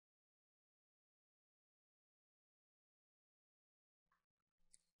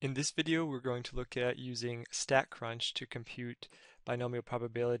In this video, we're going to look at using StatCrunch to compute binomial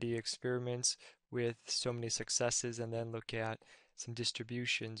probability experiments with so many successes and then look at some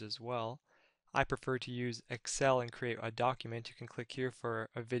distributions as well. I prefer to use Excel and create a document. You can click here for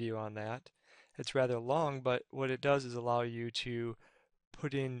a video on that. It's rather long, but what it does is allow you to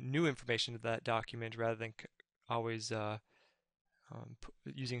put in new information to that document rather than always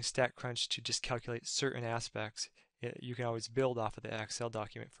using StatCrunch to just calculate certain aspects. You can always build off of the Excel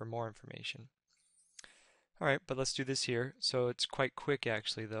document for more information. All right, but let's do this here. So it's quite quick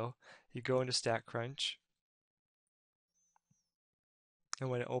actually though. You go into StatCrunch,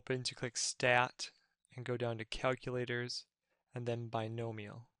 and when it opens you click Stat and go down to Calculators and then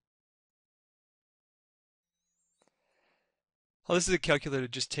Binomial. Well, this is a calculator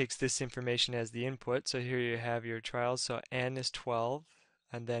that just takes this information as the input. So here you have your trials. So n is 12,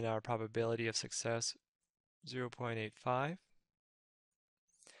 and then our probability of success 0.85.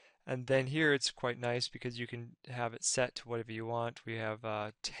 And then here it's quite nice because you can have it set to whatever you want. We have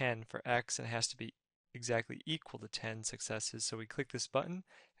 10 for x, and it has to be exactly equal to 10 successes. So we click this button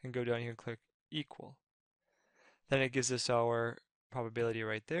and go down here and click equal. Then it gives us our probability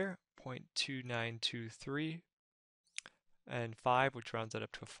right there, 0.2923, and 5, which rounds that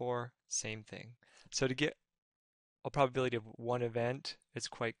up to a 4, same thing. So to get a probability of one event, it's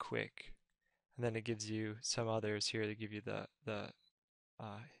quite quick. And then it gives you some others here that give you the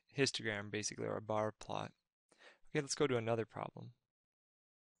histogram basically, or a bar plot. Okay, let's go to another problem.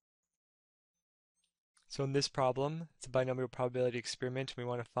 So in this problem, it's a binomial probability experiment, and we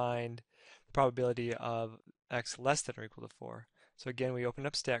want to find the probability of x less than or equal to 4. So again, we open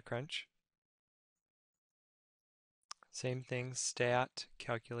up StatCrunch. Same thing, stat,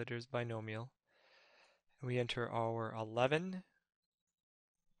 calculators, binomial. And we enter our 11,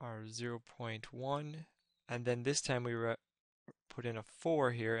 our 0.1, and then this time we put in a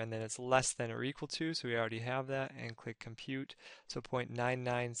 4 here, and then it's less than or equal to, so we already have that, and click compute. So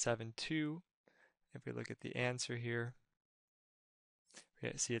 0.9972. If we look at the answer here,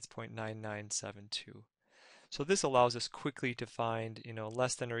 we see it's 0.9972. So this allows us quickly to find,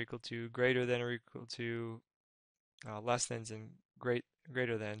 less than or equal to, greater than or equal to, less thans and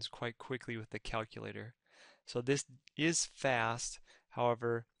greater thans quite quickly with the calculator. So this is fast.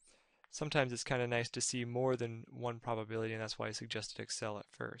 However, sometimes it's kind of nice to see more than one probability, and that's why I suggested Excel at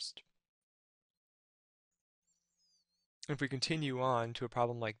first. If we continue on to a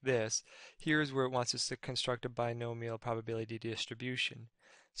problem like this, here's where it wants us to construct a binomial probability distribution.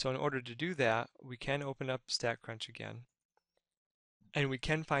 So in order to do that, we can open up StatCrunch again, and we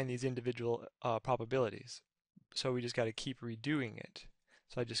can find these individual probabilities. So we just got to keep redoing it.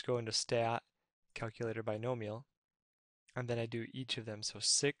 So I just go into Stat, Calculator, Binomial, and then I do each of them. So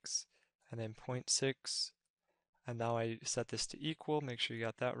 6, and then 0.6, and now I set this to equal, make sure you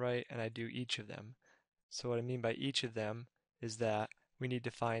got that right, and I do each of them. So what I mean by each of them is that we need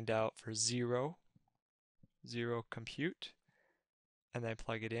to find out for 0 compute, and then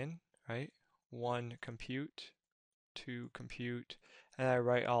plug it in, right? 1 compute, 2 compute, and I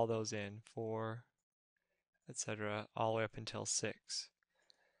write all those in, 4, etc., all the way up until 6.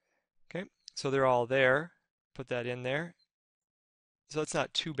 Okay, so they're all there. Put that in there. So it's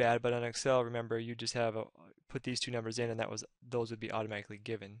not too bad, but on Excel, remember, you just have put these two numbers in, and those would be automatically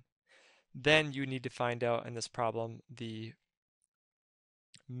given. Then you need to find out in this problem the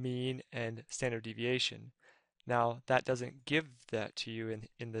mean and standard deviation. Now that doesn't give that to you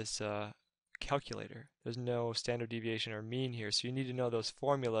in this calculator. There's no standard deviation or mean here, so you need to know those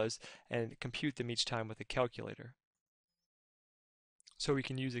formulas and compute them each time with a calculator. So we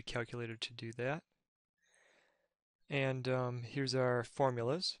can use a calculator to do that. And here's our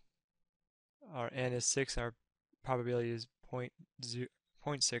formulas. Our n is 6, our probability is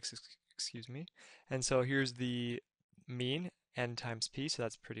 0.6, excuse me. And so here's the mean, n times p, so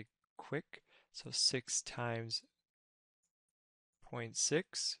that's pretty quick. So 6 times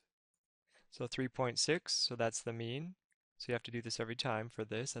 0.6, so 3.6, so that's the mean. So you have to do this every time for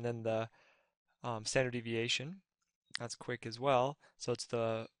this. And then the standard deviation, that's quick as well. So it's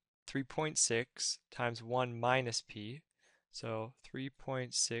the 3.6 times 1 minus p. So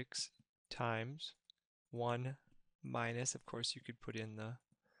 3.6 times 1 minus, of course you could put in the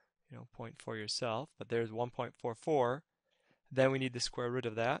point for yourself, but there's 1.44. Then we need the square root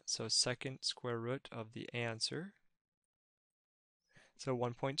of that, so second square root of the answer, so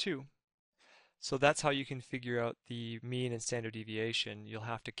 1.2. So that's how you can figure out the mean and standard deviation. You'll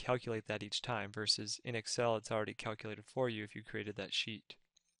have to calculate that each time versus in Excel it's already calculated for you if you created that sheet.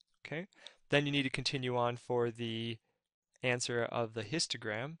 Okay, then you need to continue on for the answer of the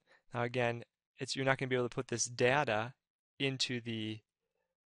histogram. Now again, you're not going to be able to put this data into the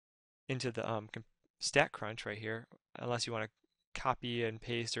into the StatCrunch right here, unless you want to copy and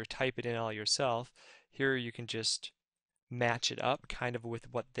paste or type it in all yourself. Here you can just match it up kind of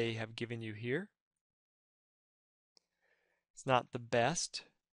with what they have given you here. It's not the best,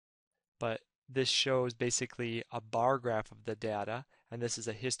 but this shows basically a bar graph of the data, and this is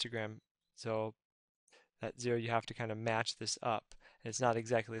a histogram. So at 0 you have to kind of match this up. And it's not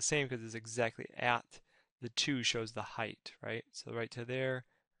exactly the same because it's exactly at the 2 shows the height, right? So right to there,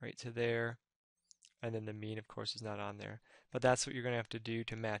 and then the mean of course is not on there. But that's what you're going to have to do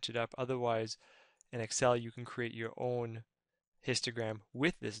to match it up. Otherwise, in Excel you can create your own histogram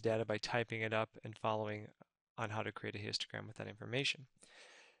with this data by typing it up and following on how to create a histogram with that information.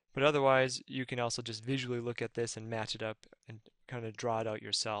 But otherwise, you can also just visually look at this and match it up and kind of draw it out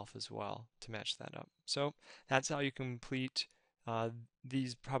yourself as well to match that up. So that's how you complete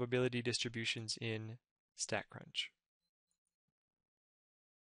these probability distributions in StatCrunch.